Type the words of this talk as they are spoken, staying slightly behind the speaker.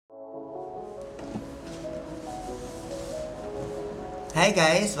Hi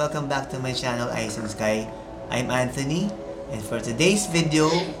guys! Welcome back to my channel Aizenskye. I'm Anthony, and for today's video,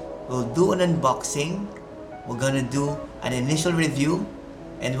 we'll do an unboxing, we're gonna do an initial review,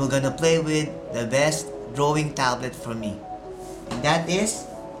 and we're gonna play with the best drawing tablet for me. And that is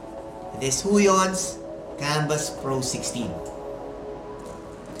this Huion's Kamvas Pro 16.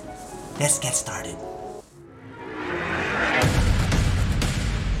 Let's get started.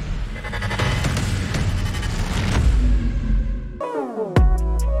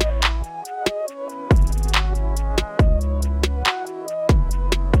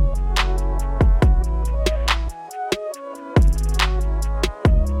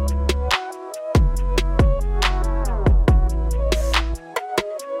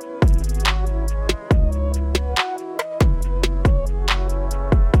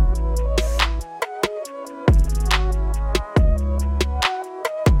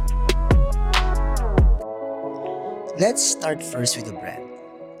 Let's start first with the brand.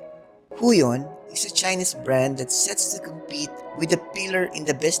 Huion is a Chinese brand that sets to compete with a pillar in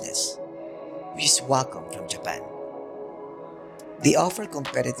the business, which is Wacom from Japan. They offer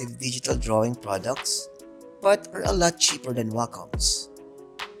competitive digital drawing products, but are a lot cheaper than Wacom's.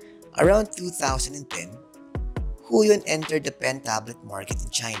 Around 2010, Huion entered the pen tablet market in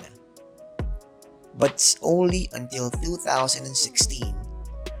China. But it's only until 2016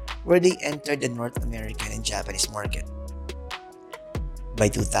 where they entered the North American and Japanese market. By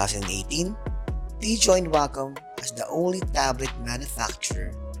 2018, they joined Wacom as the only tablet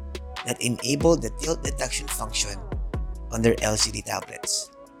manufacturer that enabled the tilt detection function on their LCD tablets.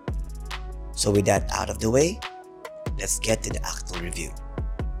 So with that out of the way, let's get to the actual review.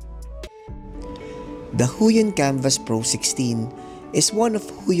 The Huion Kamvas Pro 16 is one of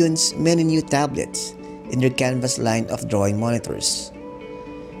Huion's many new tablets in their Kamvas line of drawing monitors.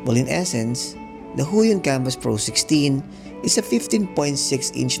 Well, in essence, the Huion Kamvas Pro 16 is a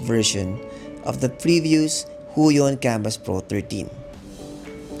 15.6-inch version of the previous Huion Kamvas Pro 13.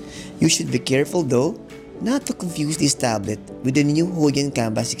 You should be careful though not to confuse this tablet with the new Huion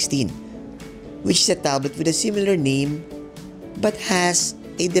Kamvas 16, which is a tablet with a similar name but has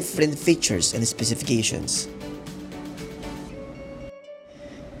a different features and specifications.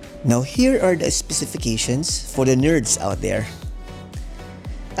 Now here are the specifications for the nerds out there.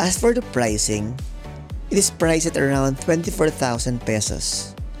 As for the pricing, it is priced at around 24,000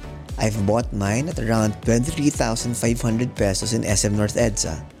 pesos. I've bought mine at around 23,500 pesos in SM North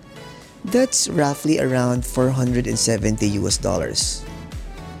EDSA. That's roughly around 470 US dollars.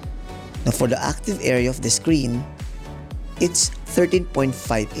 Now for the active area of the screen, it's 13.5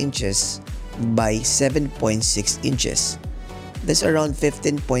 inches by 7.6 inches. That's around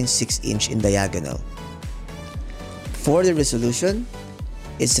 15.6 inch in diagonal. For the resolution,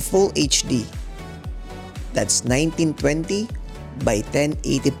 it's a full HD. That's 1920 by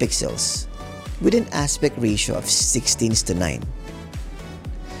 1080 pixels with an aspect ratio of 16:9.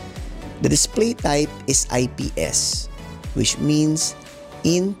 The display type is IPS, which means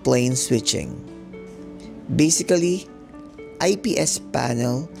in-plane switching. Basically, IPS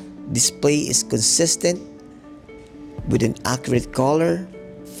panel display is consistent with an accurate color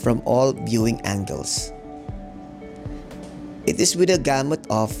from all viewing angles. It is with a gamut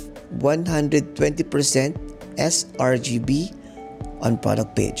of 120% sRGB on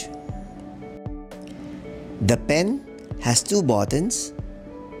product page. The pen has two buttons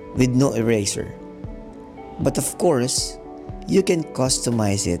with no eraser. But of course, you can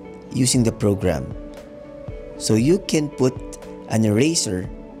customize it using the program. So you can put an eraser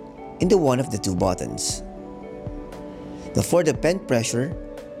in the one of the two buttons. Now for the pen pressure,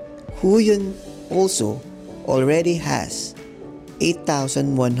 Huion also already has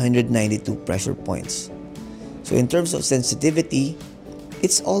 8,192 pressure points. So in terms of sensitivity,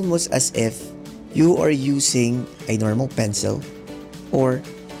 it's almost as if you are using a normal pencil or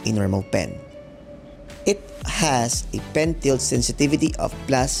a normal pen. It has a pen tilt sensitivity of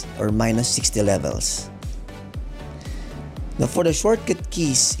plus or minus 60 levels. Now for the shortcut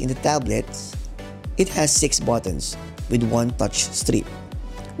keys in the tablet, it has 6 buttons with one touch strip,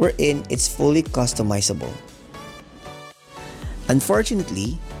 wherein it's fully customizable.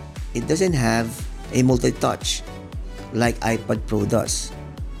 Unfortunately, it doesn't have a multi-touch like iPad Pro does.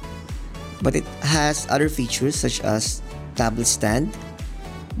 But it has other features such as tablet stand,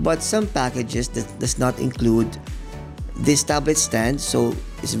 but some packages that does not include this tablet stand, so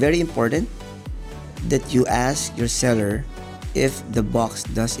it's very important that you ask your seller if the box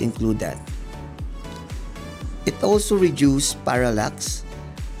does include that. It also reduces parallax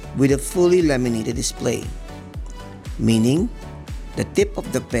with a fully laminated display, meaning the tip of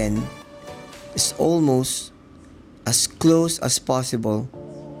the pen is almost as close as possible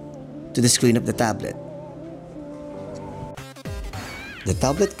to the screen of the tablet. The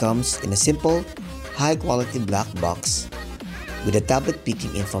tablet comes in a simple, high-quality black box with the tablet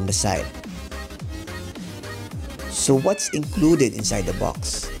peeking in from the side. So what's included inside the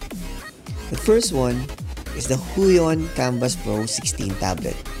box? The first one is the Huion Kamvas Pro 16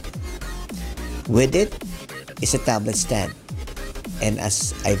 tablet. With it is a tablet stand. And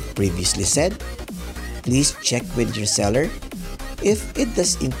as I previously said, please check with your seller if it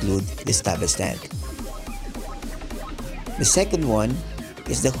does include this tablet stand. The second one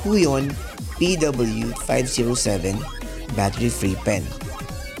is the Huion PW507 battery-free pen.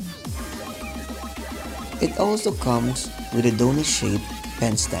 It also comes with a donut-shaped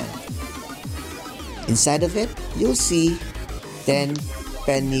pen stand. Inside of it, you'll see 10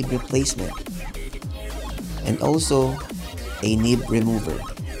 pen nib replacement and also a nib remover.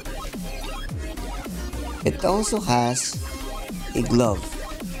 It also has a glove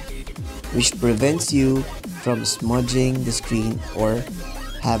which prevents you from smudging the screen or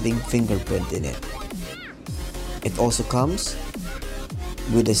having fingerprint in it. It also comes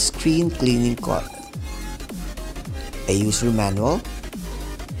with a screen cleaning cloth, a user manual,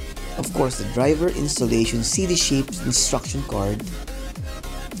 of course the driver installation CD-shaped instruction card,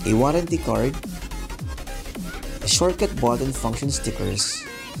 a warranty card, a shortcut button function stickers,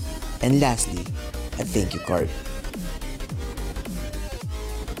 and lastly, a thank you card.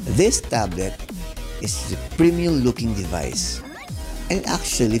 This tablet is a premium looking device and it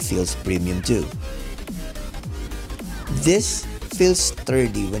actually feels premium too. This feels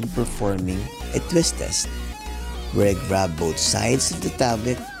sturdy when performing a twist test, where I grab both sides of the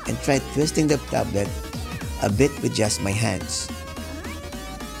tablet and try twisting the tablet a bit with just my hands.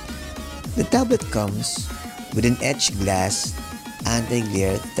 The tablet comes with an etched glass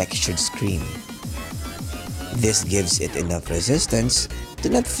anti-glare textured screen. This gives it enough resistance to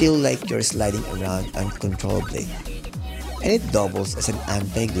not feel like you're sliding around uncontrollably, and it doubles as an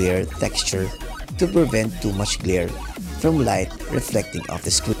anti-glare texture to prevent too much glare from light reflecting off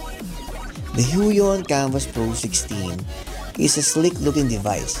the screen. The Huion Kamvas Pro 16 is a sleek-looking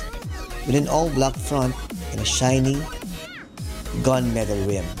device with an all-black front and a shiny gunmetal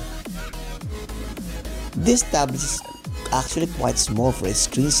rim. This tablet is actually quite small for its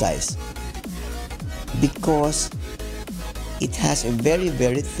screen size because it has a very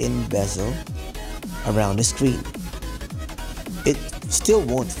thin bezel around the screen. It still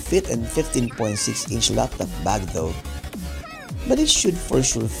won't fit a 15.6-inch laptop bag though, but it should for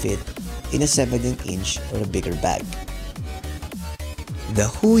sure fit in a 17-inch or a bigger bag. The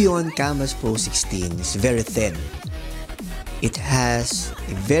Huion Kamvas Pro 16 is very thin. It has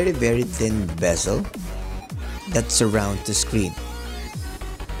a very thin bezel that surrounds the screen.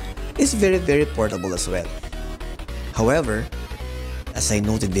 It's very portable as well. However, as I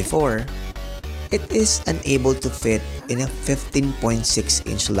noted before, it is unable to fit in a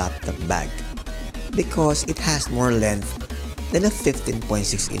 15.6-inch laptop bag because it has more length than a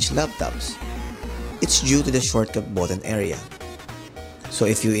 15.6-inch laptops. It's due to the shortcut button area. So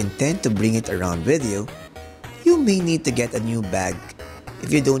if you intend to bring it around with you, you may need to get a new bag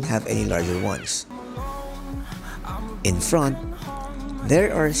if you don't have any larger ones. In front,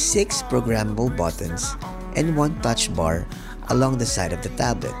 there are 6 programmable buttons and 1 touch bar along the side of the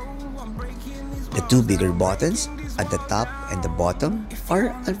tablet. The 2 bigger buttons at the top and the bottom are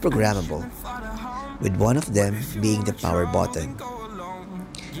unprogrammable, with one of them being the power button.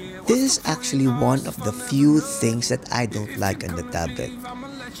 This is actually one of the few things that I don't like on the tablet,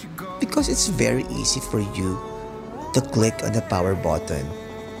 because it's very easy for you to click on the power button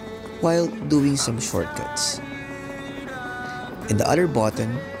while doing some shortcuts. And the other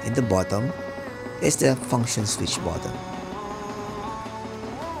button in the bottom is the function switch button.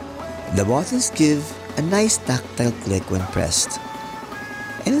 The buttons give a nice tactile click when pressed,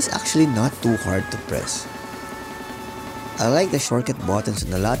 and it's actually not too hard to press. I like the shortcut buttons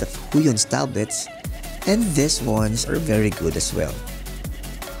on a lot of Huion's tablets, and these ones are very good as well.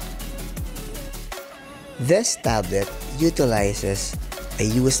 This tablet utilizes a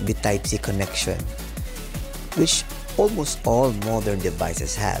USB Type-C connection, which almost all modern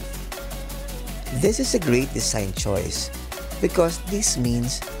devices have. This is a great design choice because this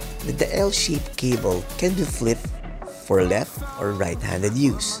means that the L-shaped cable can be flipped for left or right-handed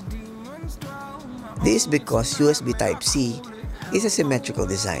use. This is because USB Type-C is a symmetrical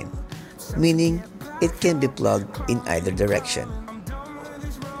design, meaning it can be plugged in either direction.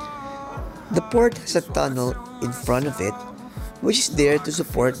 The port has a tunnel in front of it, which is there to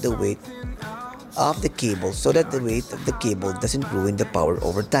support the weight of the cable so that the weight of the cable doesn't ruin the power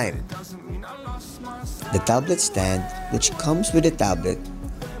over time. The tablet stand, which comes with the tablet,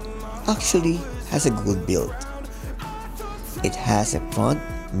 actually has a good build. It has a front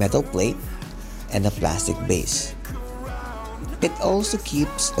metal plate and a plastic base. It also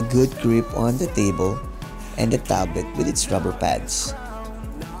keeps a good grip on the table and the tablet with its rubber pads.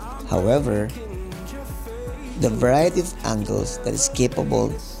 However, the variety of angles that is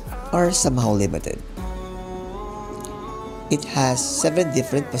capable are somehow limited. It has 7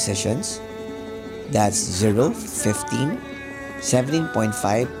 different positions, that's 0, 15,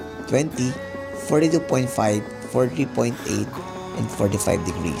 17.5, 20, 42.5, 40.8, and 45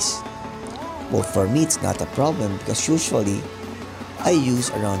 degrees. Well, for me it's not a problem because usually I use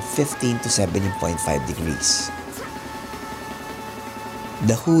around 15 to 17.5 degrees.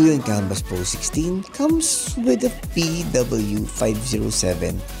 The Huion Kamvas Pro 16 comes with a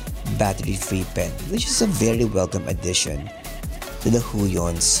PW507 battery-free pen, which is a very welcome addition to the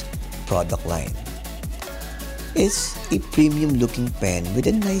Huion's product line. It's a premium looking pen with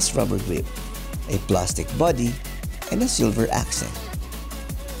a nice rubber grip, a plastic body, and a silver accent.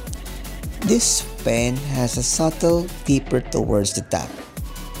 This pen has a subtle taper towards the top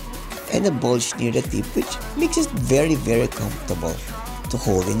and a bulge near the tip, which makes it very comfortable to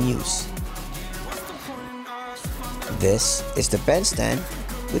hold in use. This is the pen stand,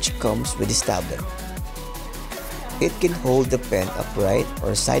 which comes with this tablet. It can hold the pen upright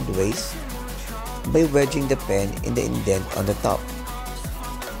or sideways by wedging the pen in the indent on the top.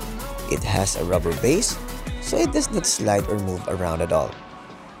 It has a rubber base, so it does not slide or move around at all.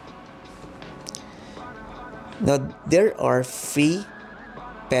 Now, there are free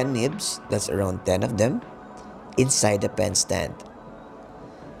pen nibs, that's around 10 of them, inside the pen stand.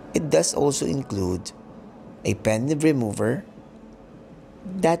 It does also include a pen nib remover,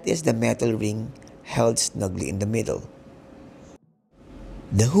 that is the metal ring held snugly in the middle.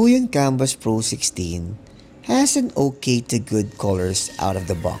 The Huion Kamvas Pro 16 has an okay to good colors out of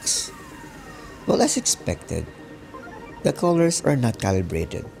the box. Well, as expected, the colors are not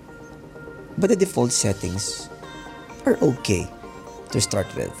calibrated, but the default settings are okay to start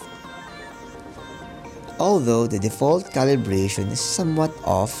with. Although the default calibration is somewhat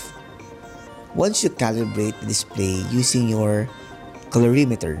off, once you calibrate the display using your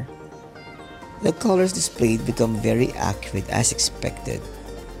colorimeter, the colors displayed become very accurate as expected.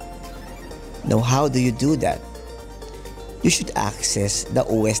 Now, how do you do that? You should access the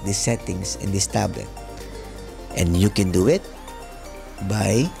OSD settings in this tablet, and you can do it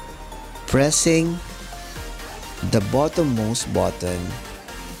by pressing the bottommost button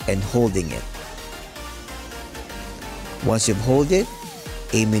and holding it. Once you hold it,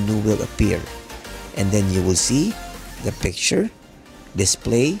 a menu will appear, and then you will see the picture,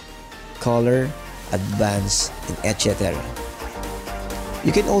 display, color, advanced, and etc.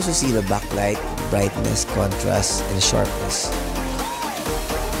 You can also see the backlight, brightness, contrast, and sharpness.